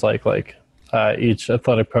exceptions, each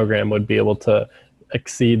athletic program would be able to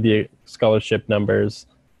exceed the scholarship numbers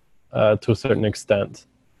to a certain extent.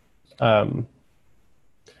 Yeah,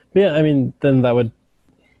 I mean, then that would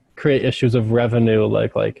create issues of revenue,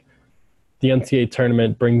 like the NCAA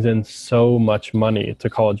tournament brings in so much money to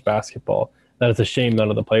college basketball that it's a shame none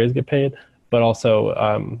of the players get paid, but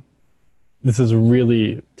also this is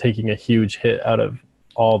really taking a huge hit out of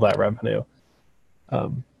all that revenue.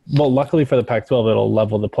 Well, luckily for the Pac-12, it'll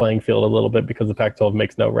level the playing field a little bit because the Pac-12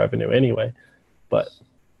 makes no revenue anyway. But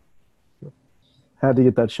had to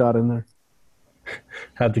get that shot in there.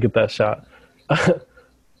 Had to get that shot.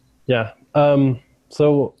 Yeah.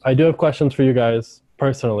 So I do have questions for you guys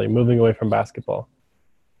personally, moving away from basketball.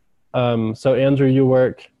 So Andrew, you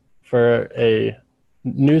work for a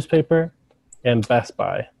newspaper and Best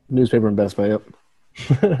Buy. Newspaper and Best Buy,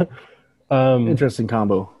 yep. Interesting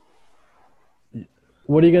combo.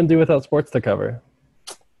 What are you going to do without sports to cover?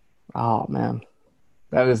 Oh, man.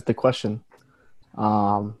 That is the question.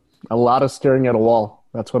 A lot of staring at a wall.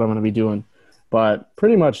 That's what I'm going to be doing. But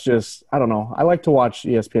pretty much just, I don't know. I like to watch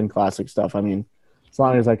ESPN Classic stuff. I mean, as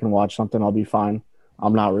long as I can watch something, I'll be fine.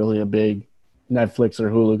 I'm not really a big Netflix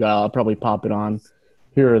or Hulu guy. I'll probably pop it on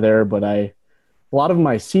here or there. But a lot of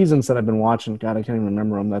my seasons that I've been watching, God, I can't even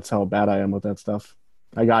remember them. That's how bad I am with that stuff.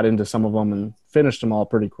 I got into some of them and finished them all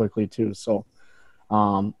pretty quickly too. So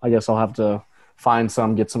I guess I'll have to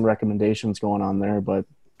get some recommendations going on there. But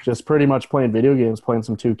just pretty much playing video games, playing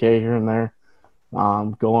some 2K here and there,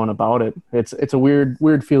 going about it. It's a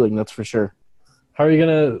weird feeling, that's for sure. Are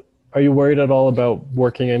you worried at all about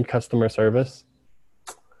working in customer service?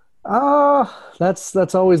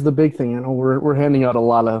 That's always the big thing. We're handing out a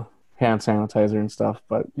lot of hand sanitizer and stuff,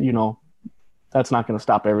 but that's not going to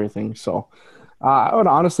stop everything. So I would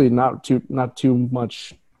honestly not too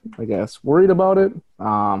much, I guess, worried about it.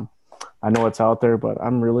 I know it's out there, but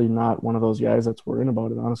I'm really not one of those guys that's worrying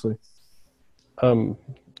about it, honestly.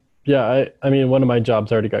 Yeah, I mean, one of my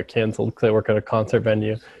jobs already got canceled because I work at a concert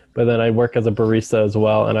venue, but then I work as a barista as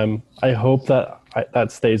well, and I hope that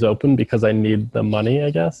that stays open because I need the money,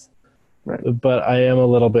 I guess. Right. But I am a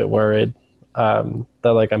little bit worried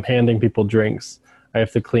that I'm handing people drinks. I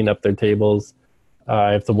have to clean up their tables.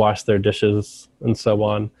 I have to wash their dishes and so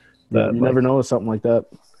on. You never know with something like that.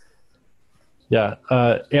 Yeah.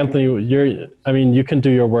 Anthony, you can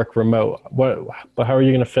do your work remote. But how are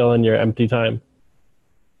you going to fill in your empty time?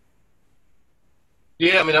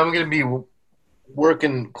 Yeah, I mean, I'm going to be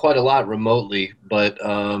working quite a lot remotely, but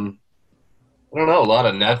I don't know, a lot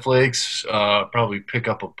of Netflix, probably pick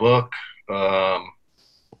up a book,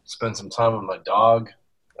 spend some time with my dog.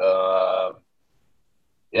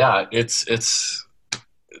 Yeah, it's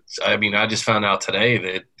I mean, I just found out today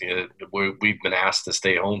that we've been asked to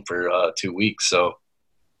stay home for 2 weeks, so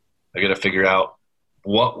I got to figure out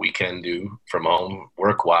what we can do from home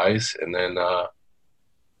work-wise, and then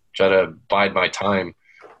try to bide my time.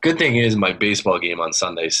 Good thing is my baseball game on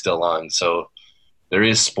Sunday is still on, so there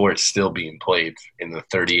is sports still being played in the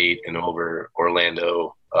 38 and over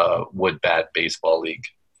Orlando wood bat baseball league.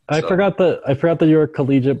 I forgot that you were a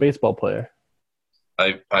collegiate baseball player.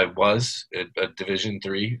 I was at a Division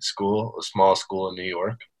III school, a small school in New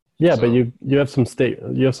York. Yeah, so, but you have some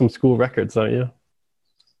school records, don't you?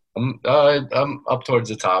 I'm up towards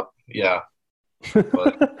the top. Yeah.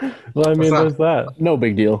 But well, I mean, there's that. No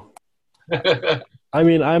big deal. I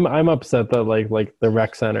mean, I'm upset that like the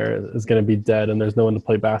rec center is going to be dead and there's no one to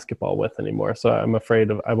play basketball with anymore. So I'm afraid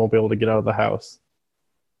I won't be able to get out of the house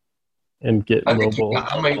and get mobile.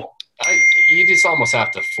 You just almost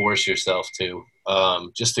have to force yourself to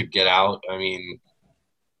just to get out. I mean,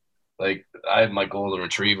 like I have my golden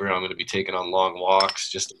retriever. I'm going to be taking on long walks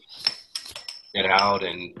just to get out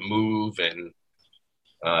and move. And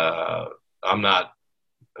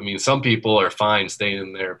some people are fine staying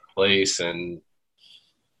in their place and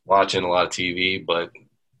watching a lot of TV, but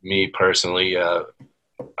me personally, I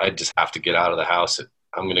just have to get out of the house.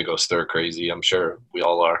 I'm going to go stir crazy. I'm sure we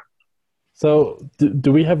all are. So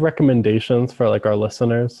do we have recommendations for like our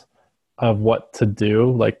listeners of what to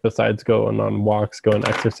do, like besides going on walks, go and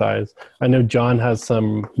exercise? I know John has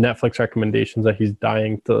some Netflix recommendations that he's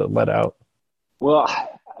dying to let out. Well,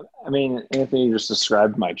 I mean, Anthony just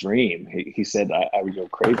described my dream. He said I would go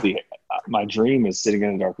crazy. My dream is sitting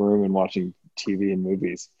in a dark room and watching TV and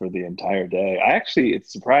movies for the entire day.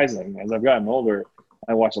 It's surprising. As I've gotten older,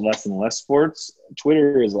 I watch less and less sports.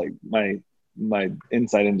 Twitter is like my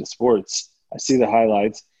insight into sports. I see the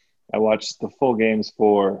highlights. I watch the full games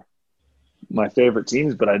for my favorite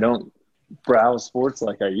teams, but I don't browse sports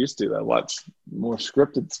like I used to. I watch more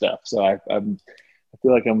scripted stuff. So I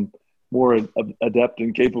feel like I'm more adept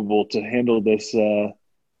and capable to handle this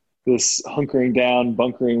hunkering down,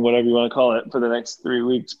 bunkering, whatever you want to call it, for the next 3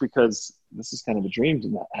 weeks, because this is kind of a dream to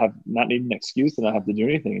not need an excuse to not have to do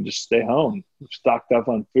anything and just stay home. We're stocked up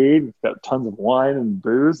on food. We've got tons of wine and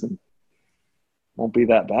booze, and won't be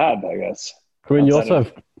that bad, I guess. I mean,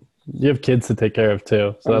 you have kids to take care of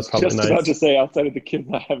too, so that's probably nice. I was just about to say, outside of the kids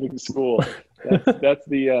not having school, that's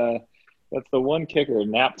the one kicker.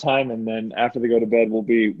 Nap time, and then after they go to bed will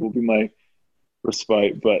be my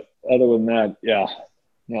respite. But other than that, yeah.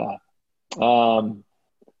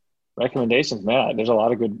 Recommendations, man. There's a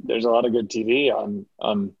lot of good TV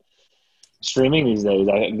on streaming these days.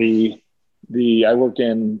 I work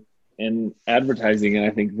in advertising, and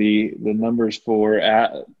I think the numbers for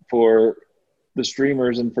the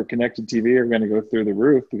streamers and for connected TV are going to go through the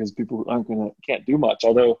roof because people can't do much.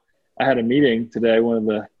 Although I had a meeting today,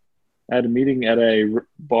 I had a meeting at a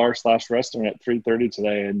bar/restaurant at 3:30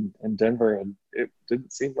 today in Denver, and it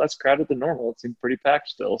didn't seem less crowded than normal. It seemed pretty packed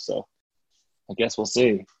still, so I guess we'll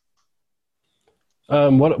see.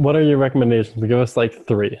 What are your recommendations? Give us like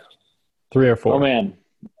three or four. Oh man,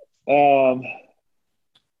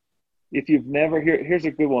 if you've never here's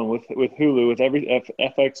a good one with Hulu. With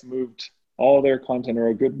FX moved all their content, or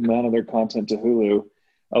a good amount of their content, to Hulu,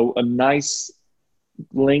 a nice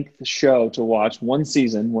length show to watch, one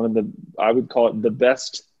season. I would call it the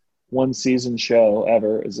best one season show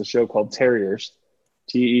ever, is a show called Terriers,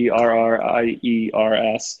 Terriers.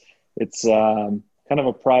 It's kind of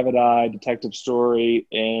a private eye detective story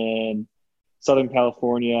in Southern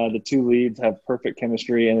California. The two leads have perfect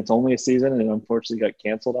chemistry, and it's only a season, and unfortunately got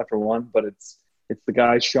canceled after one. But it's the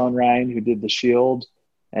guy Sean Ryan who did The Shield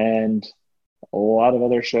and a lot of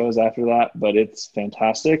other shows after that. But it's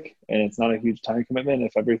fantastic, and it's not a huge time commitment.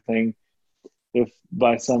 If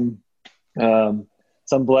by some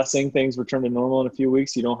blessing things return to normal in a few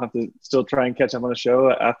weeks, you don't have to still try and catch up on a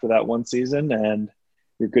show after that one season, and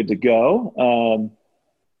you're good to go.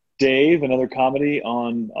 Dave, another comedy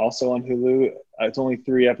also on Hulu. It's only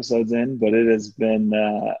 3 episodes in, but it has been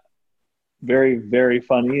very, very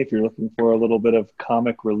funny if you're looking for a little bit of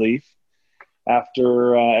comic relief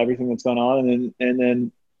after everything that's gone on. And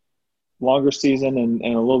then longer season and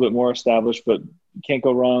a little bit more established, but you can't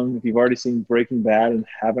go wrong if you've already seen Breaking Bad and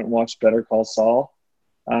haven't watched Better Call Saul.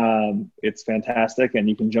 It's fantastic, and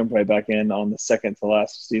you can jump right back in on the second to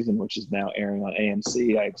last season, which is now airing on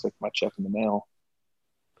AMC. I expect my check in the mail.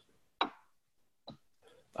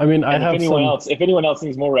 I mean, if anyone else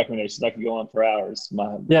needs more recommendations, I could go on for hours.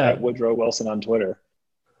 Woodrow Wilson on Twitter.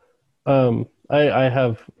 I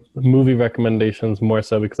have movie recommendations more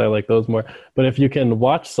so because I like those more. But if you can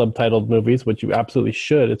watch subtitled movies, which you absolutely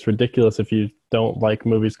should, it's ridiculous if you don't like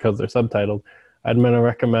movies because they're subtitled. I'm going to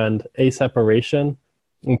recommend A Separation.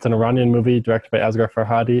 It's an Iranian movie directed by Asghar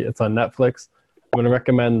Farhadi. It's on Netflix. I'm going to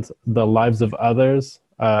recommend The Lives of Others,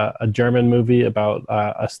 a German movie about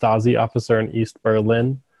a Stasi officer in East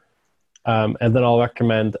Berlin. And then I'll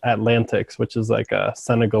recommend Atlantics, which is like a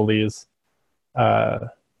Senegalese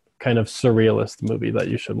kind of surrealist movie that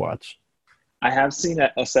you should watch. I have seen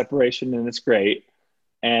a separation, and it's great.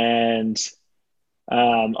 And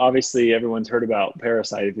obviously, everyone's heard about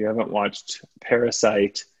Parasite. If you haven't watched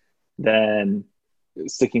Parasite, then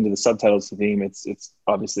sticking to the subtitles theme, it's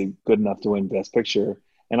obviously good enough to win Best Picture.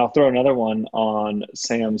 And I'll throw another one on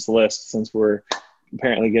Sam's list since we're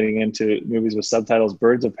apparently getting into movies with subtitles.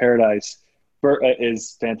 Birds of Paradise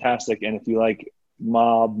is fantastic, and if you like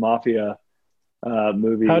mafia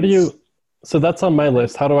movies, How do you? So that's on my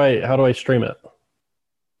list. How do I stream it?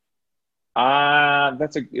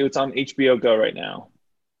 it's on HBO Go right now.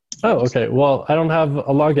 Oh, okay. Well, I don't have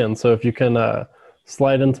a login, so if you can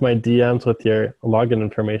slide into my DMs with your login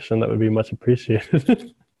information, that would be much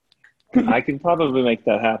appreciated. I can probably make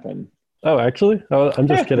that happen. Oh, actually? I'm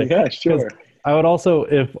just kidding. Yeah, sure. I would also,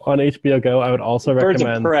 if on HBO Go, I would also Birds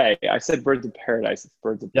recommend... of Prey. I said Birds of Paradise. It's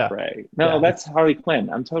Birds of Prey. No, that's Harley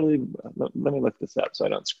Quinn. I'm totally... Let me look this up so I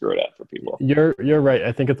don't screw it up for people. You're right.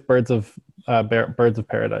 I think it's Birds of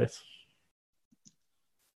Paradise.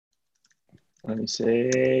 Let me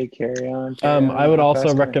see. Carry on. I would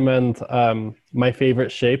also recommend My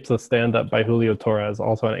Favorite Shapes, a stand-up by Julio Torres,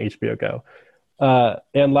 also on HBO Go.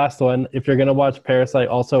 And last one, if you're going to watch Parasite,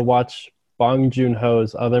 also watch Bong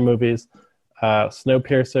Joon-ho's other movies.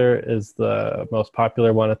 Snowpiercer is the most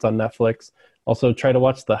popular one. It's on Netflix. Also, try to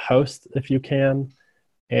watch The Host if you can.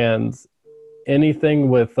 And anything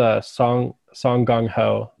with Song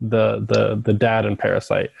Gong-ho, the dad in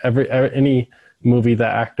Parasite. Any movie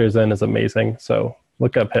that actor's in is amazing. So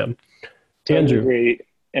look up him. Totally Andrew. agree.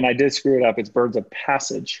 And I did screw it up. It's Birds of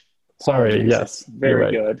Passage. Sorry, yes. It's very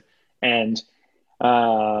right. good. And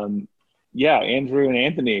Andrew and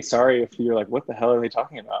Anthony, sorry if you're like, what the hell are they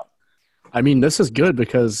talking about? I mean, this is good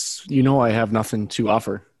because I have nothing to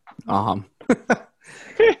offer.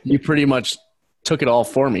 You pretty much took it all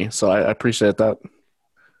for me, so I appreciate that.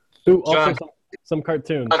 Ooh, also John, some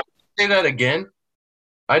cartoons. Say that again.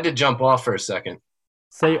 I had to jump off for a second.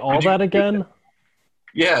 Say all that again?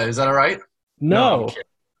 Yeah, is that all right? No.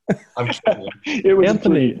 I'm kidding. It was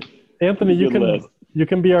Anthony, good you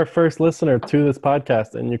can be our first listener to this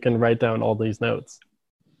podcast, and you can write down all these notes.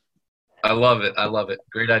 I love it.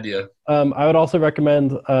 Great idea. I would also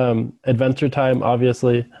recommend Adventure Time,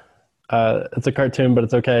 obviously. It's a cartoon, but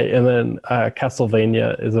it's okay. And then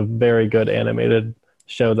Castlevania is a very good animated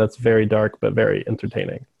show that's very dark, but very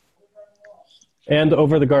entertaining. And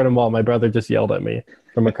Over the Garden Wall, my brother just yelled at me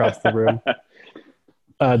from across the room.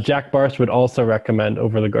 Jack Barsh would also recommend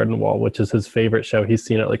Over the Garden Wall, which is his favorite show. He's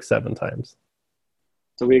seen it like 7 times.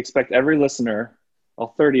 So we expect every listener,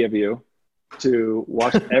 all 30 of you, to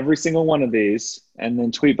watch every single one of these and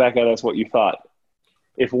then tweet back at us what you thought.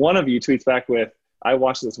 If one of you tweets back with, I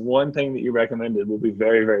watched this one thing that you recommended, we'll be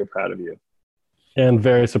very, very proud of you. And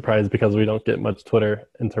very surprised because we don't get much Twitter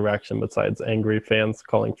interaction besides angry fans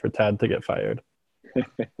calling for Tad to get fired.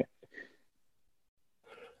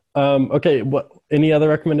 Okay, any other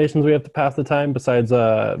recommendations we have to pass the time besides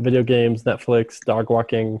video games, Netflix, dog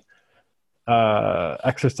walking,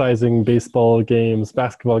 exercising, baseball games,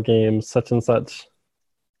 basketball games, such and such?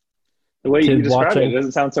 The way you Kids describe watching. it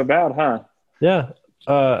doesn't sound so bad, huh? Yeah.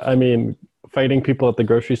 I mean, fighting people at the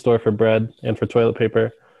grocery store for bread and for toilet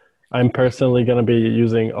paper. I'm personally going to be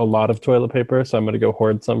using a lot of toilet paper, so I'm going to go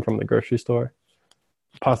hoard some from the grocery store.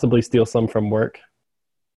 Possibly steal some from work.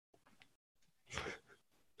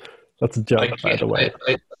 That's a joke, by the way.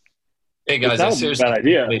 Hey guys, That I was a seriously bad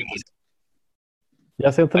idea.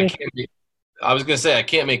 Yes, Anthony? I was gonna say I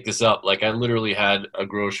can't make this up. Like I literally had a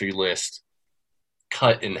grocery list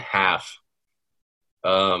cut in half.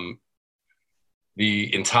 The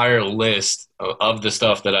entire list of the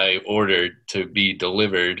stuff that I ordered to be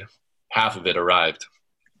delivered, half of it arrived.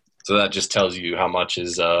 So that just tells you how much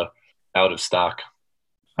is out of stock.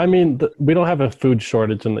 I mean, we don't have a food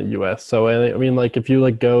shortage in the U.S. So, I mean, like, if you,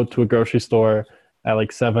 like, go to a grocery store at,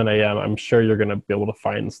 like, 7 a.m., I'm sure you're going to be able to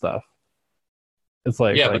find stuff. It's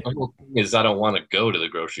like... Yeah, but the whole thing is I don't want to go to the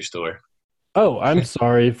grocery store. Oh, I'm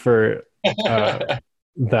sorry for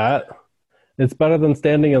that. It's better than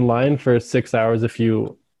standing in line for 6 hours if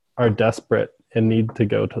you are desperate and need to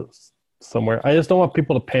go to somewhere. I just don't want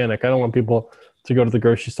people to panic. I don't want people to go to the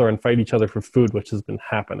grocery store and fight each other for food, which has been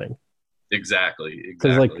happening. Exactly.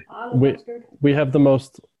 Because like we have the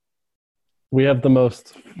most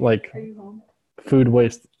like food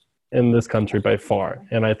waste in this country by far,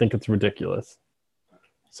 and I think it's ridiculous.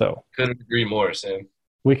 So couldn't agree more, Sam.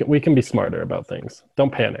 We can be smarter about things.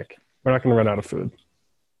 Don't panic. We're not going to run out of food.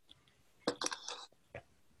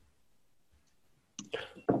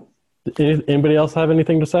 Anybody else have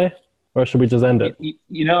anything to say? or should we just end it?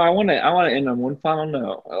 I want to end on one final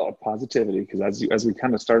note of positivity, because as we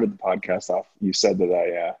kind of started the podcast off, you said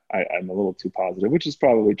that I'm a little too positive, which is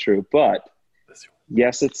probably true. But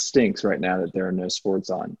yes, it stinks right now that there are no sports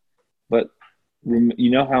on. But you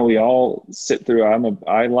know how we all sit through.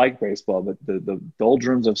 I like baseball, but the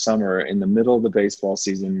doldrums of summer in the middle of the baseball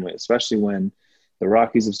season, especially when the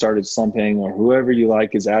Rockies have started slumping, or whoever you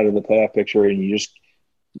like is out of the playoff picture, and you just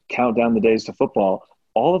count down the days to football.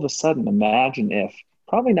 All of a sudden, imagine if,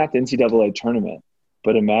 probably not the NCAA tournament,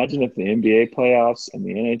 but imagine if the NBA playoffs and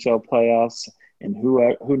the NHL playoffs and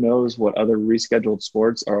who knows what other rescheduled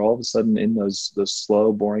sports are all of a sudden in those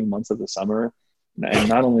slow, boring months of the summer. And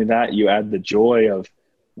not only that, you add the joy of,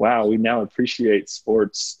 wow, we now appreciate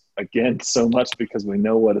sports again so much because we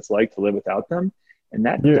know what it's like to live without them. And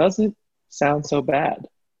that doesn't sound so bad.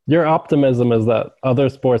 Your optimism is that other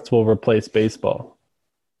sports will replace baseball.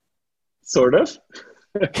 Sort of.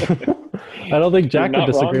 I don't think Jack would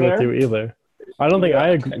disagree with you either. I don't think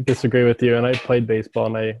I disagree with you, and I played baseball,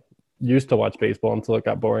 and I used to watch baseball until it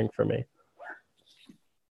got boring for me.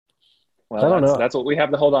 Well, I don't know. That's what we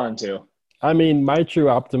have to hold on to. I mean, my true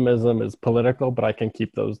optimism is political, but I can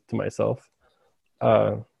keep those to myself.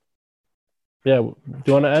 Do you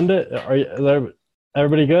want to end it? Is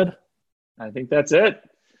everybody good? I think that's it.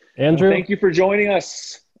 Andrew? Thank you for joining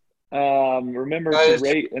us. Remember to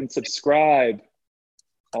rate and subscribe.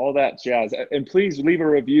 All that jazz. And please leave a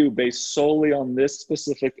review based solely on this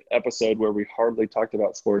specific episode where we hardly talked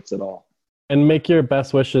about sports at all. And make your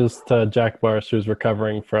best wishes to Jack Barsh, who's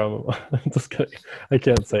recovering from – just kidding. I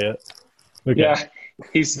can't say it. Okay. Yeah,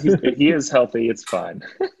 he is healthy. It's fine.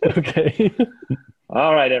 Okay.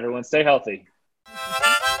 All right, everyone. Stay healthy.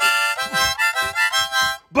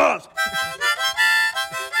 Buzz!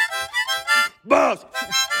 Buzz!